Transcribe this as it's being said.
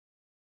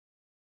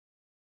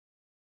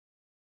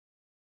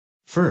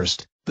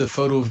First, the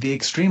photo of the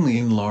extremely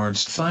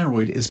enlarged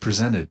thyroid is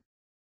presented.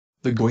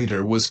 The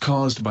goiter was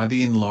caused by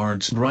the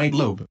enlarged right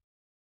lobe.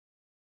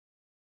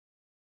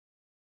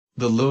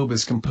 The lobe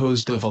is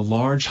composed of a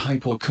large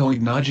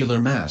hypoechoic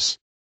nodular mass.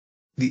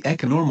 The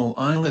echonormal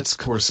islets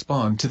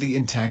correspond to the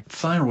intact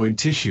thyroid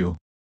tissue.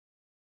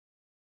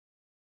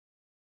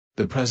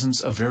 The presence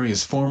of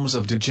various forms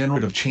of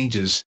degenerative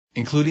changes,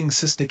 including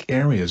cystic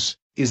areas,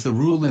 is the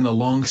rule in a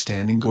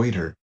long-standing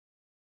goiter.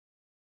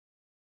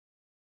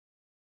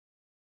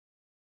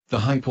 The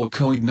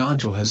hypoechoic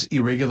nodule has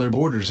irregular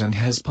borders and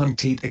has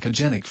punctate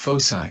echogenic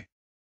foci.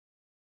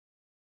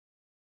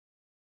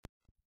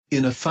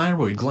 In a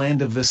thyroid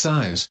gland of this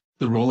size,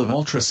 the role of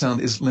ultrasound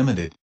is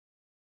limited.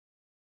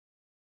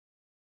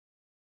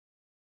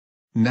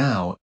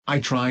 Now, I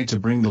tried to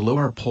bring the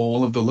lower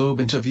pole of the lobe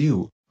into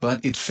view,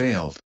 but it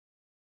failed.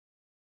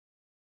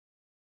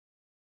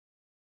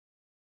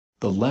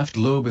 The left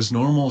lobe is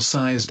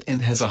normal-sized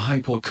and has a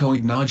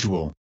hypoechoic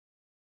nodule.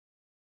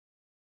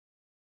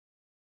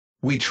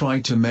 We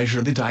tried to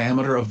measure the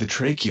diameter of the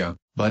trachea,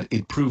 but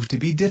it proved to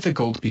be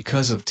difficult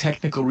because of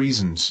technical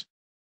reasons.